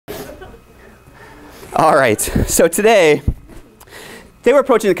All right, so today we're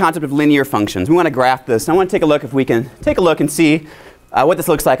approaching the concept of linear functions. We want to graph this. I want to take a look if we can take a look and see what this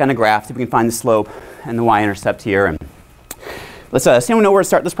looks like on a graph, see if we can find the slope and the y-intercept here. And let's, does anyone know where to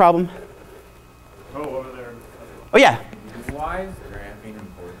start this problem? Oh, over there. Oh, yeah. Why is graphing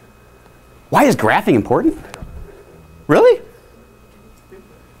important? Why is graphing important? Really?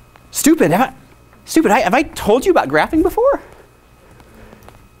 Stupid. Have I told you about graphing before?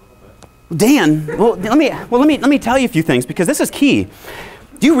 Dan, well, let me tell you a few things because this is key.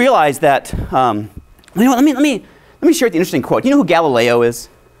 Do you realize that? Let me share the interesting quote. Do you know who Galileo is?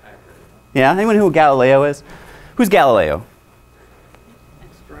 Yeah, anyone know who Galileo is? Who's Galileo?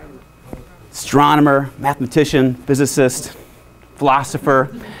 Astronomer, mathematician, physicist,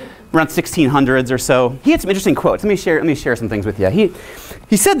 philosopher, around 1600s or so. He had some interesting quotes. Let me share some things with you.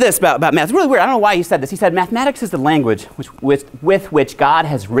 He said this about math. It's really weird. I don't know why he said this. He said, mathematics is the language with which God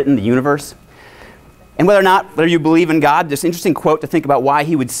has written the universe. And whether you believe in God, this interesting quote to think about why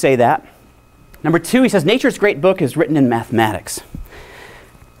he would say that. Number two, he says, nature's great book is written in mathematics.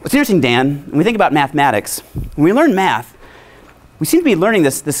 What's interesting, Dan, when we think about mathematics, when we learn math, we seem to be learning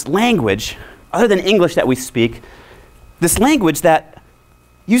this language, other than English that we speak, this language that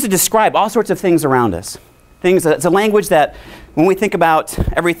used to describe all sorts of things around us. It's a language that, when we think about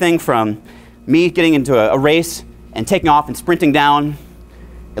everything from me getting into a race and taking off and sprinting down,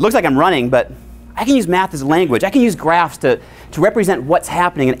 it looks like I'm running, but I can use math as a language. I can use graphs to represent what's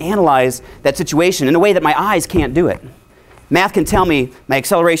happening and analyze that situation in a way that my eyes can't do it. Math can tell me my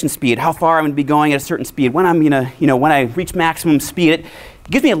acceleration speed, how far I'm going to be going at a certain speed, when I'm going to, when I reach maximum speed. It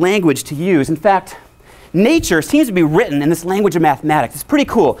gives me a language to use. In fact, nature seems to be written in this language of mathematics. It's pretty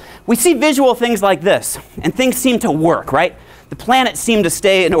cool. We see visual things like this, and things seem to work, right? The planets seem to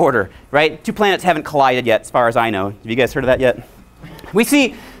stay in order, right? Two planets haven't collided yet, as far as I know. Have you guys heard of that yet? We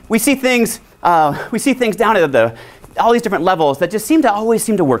see things down at all these different levels that just always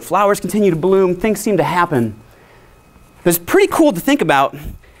seem to work. Flowers continue to bloom. Things seem to happen. But it's pretty cool to think about.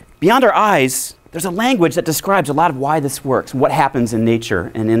 Beyond our eyes, there's a language that describes a lot of why this works, what happens in nature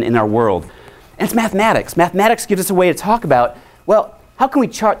and in our world. And it's mathematics. Mathematics gives us a way to talk about, well, how can we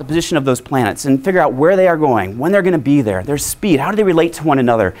chart the position of those planets and figure out where they are going, when they're going to be there, their speed, how do they relate to one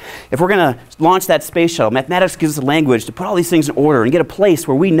another? If we're going to launch that space shuttle, mathematics gives us a language to put all these things in order and get a place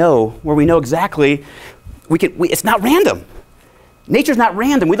where we know exactly, it's not random. Nature's not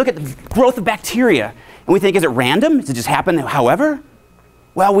random. We look at the growth of bacteria and we think, is it random? Does it just happen however?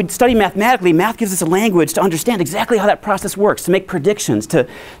 Well, we study mathematically. Math gives us a language to understand exactly how that process works, to make predictions, to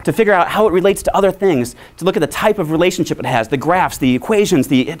figure out how it relates to other things, to look at the type of relationship it has, the graphs, the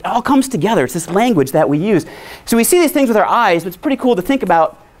equations, it all comes together. It's this language that we use. So we see these things with our eyes, but it's pretty cool to think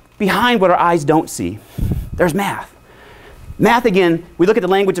about behind what our eyes don't see. There's math. Math, again, we look at the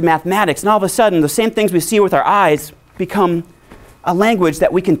language of mathematics, and all of a sudden, the same things we see with our eyes become a language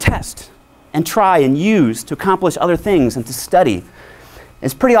that we can test and try and use to accomplish other things and to study.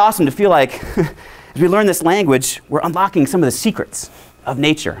 It's pretty awesome to feel like as we learn this language, we're unlocking some of the secrets of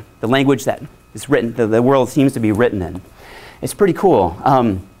nature, the language that is written, the world seems to be written in. It's pretty cool.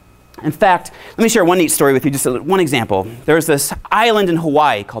 In fact, let me share one neat story with you, just one example. There's this island in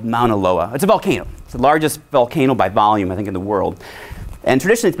Hawaii called Mauna Loa. It's a volcano. It's the largest volcano by volume, I think, in the world. And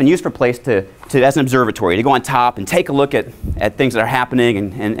traditionally, it's been used for a place as an observatory, to go on top and take a look at things that are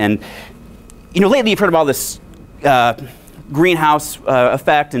happening. And lately you've heard about this greenhouse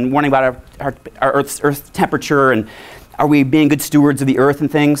effect and warning about our Earth's temperature and are we being good stewards of the Earth and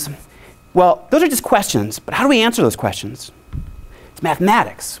things. Well, those are just questions, but how do we answer those questions? It's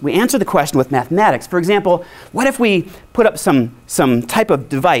mathematics. We answer the question with mathematics. For example, what if we put up some type of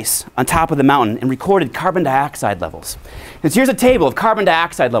device on top of the mountain and recorded carbon dioxide levels? And so here's a table of carbon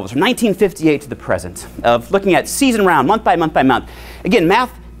dioxide levels from 1958 to the present, of looking at season round, month by month by month. Again,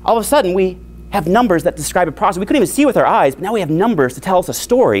 math, all of a sudden we have numbers that describe a process. We couldn't even see with our eyes, but now we have numbers to tell us a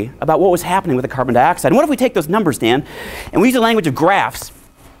story about what was happening with the carbon dioxide. And what if we take those numbers, Dan, and we use the language of graphs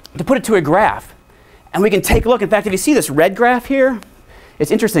to put it to a graph? And we can take a look. In fact, if you see this red graph here,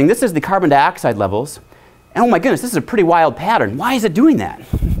 it's interesting. This is the carbon dioxide levels. And oh my goodness, this is a pretty wild pattern. Why is it doing that?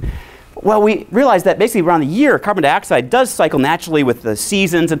 Well, we realized that basically around the year, carbon dioxide does cycle naturally with the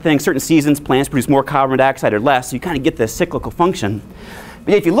seasons and things. Certain seasons, plants produce more carbon dioxide or less, so you kind of get this cyclical function.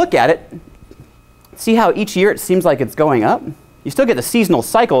 But if you look at it, see how each year it seems like it's going up? You still get the seasonal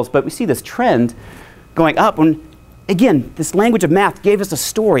cycles, but we see this trend going up. When, again, this language of math gave us a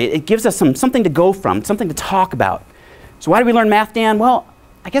story. It gives us something to go from, something to talk about. So why do we learn math, Dan? Well,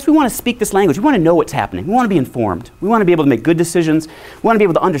 I guess we want to speak this language. We want to know what's happening. We want to be informed. We want to be able to make good decisions. We want to be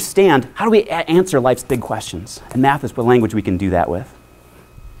able to understand how do we answer life's big questions. And math is the language we can do that with.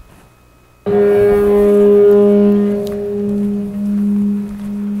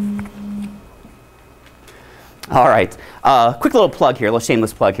 All right, quick little plug here, a little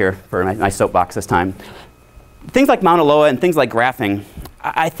shameless plug here for my soapbox this time. Things like Mauna Loa and things like graphing,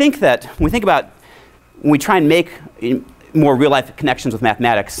 I think that when we try and make more real-life connections with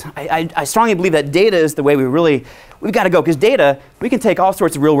mathematics, I strongly believe that data is the way we've got to go, because data, we can take all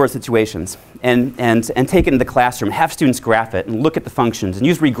sorts of real-world situations and take it into the classroom, have students graph it, and look at the functions, and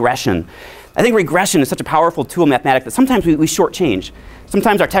use regression. I think regression is such a powerful tool in mathematics that sometimes we shortchange.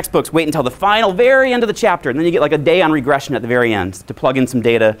 Sometimes our textbooks wait until the final, very end of the chapter, and then you get like a day on regression at the very end to plug in some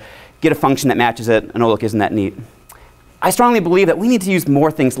data, get a function that matches it, and oh look, isn't that neat? I strongly believe that we need to use more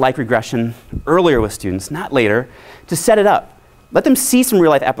things like regression earlier with students, not later, to set it up. Let them see some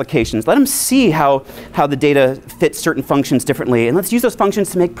real-life applications. Let them see how the data fits certain functions differently, and let's use those functions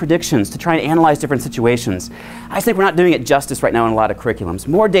to make predictions, to try and analyze different situations. I think we're not doing it justice right now in a lot of curriculums.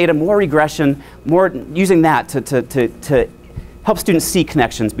 More data, more regression, more using that to help students see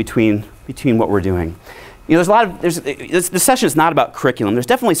connections between what we're doing. You know, this session is not about curriculum. There's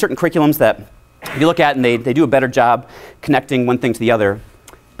definitely certain curriculums that if you look at and they do a better job connecting one thing to the other.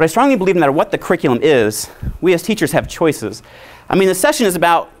 But I strongly believe no matter what the curriculum is, we as teachers have choices. I mean, the session is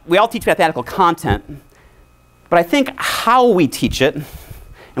about, we all teach mathematical content, but I think how we teach it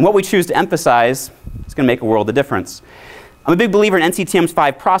and what we choose to emphasize is going to make a world of difference. I'm a big believer in ICTM's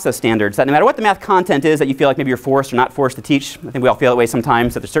 5 process standards, that no matter what the math content is that you feel like maybe you're forced or not forced to teach, I think we all feel that way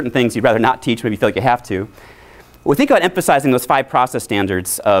sometimes, that there's certain things you'd rather not teach, maybe you feel like you have to. We think about emphasizing those 5 process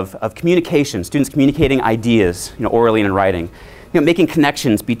standards of communication, students communicating ideas, orally and in writing, making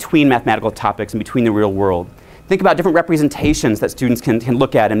connections between mathematical topics and between the real world. Think about different representations that students can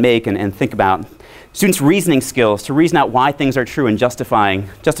look at and make and think about. Students' reasoning skills to reason out why things are true and justifying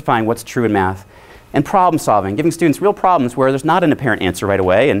what's true in math. And problem solving, giving students real problems where there's not an apparent answer right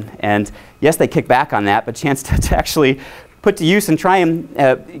away. And yes, they kick back on that, but chance to actually put to use and try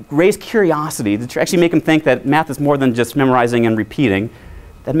and raise curiosity, to actually make them think that math is more than just memorizing and repeating,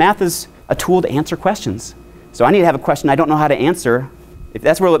 that math is a tool to answer questions. So I need to have a question I don't know how to answer. If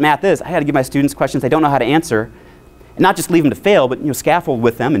that's where math is, I got to give my students questions they don't know how to answer, and not just leave them to fail, but scaffold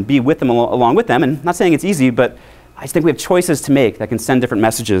with them and be with them along with them. And I'm not saying it's easy, but I just think we have choices to make that can send different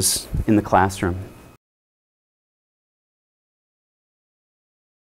messages in the classroom.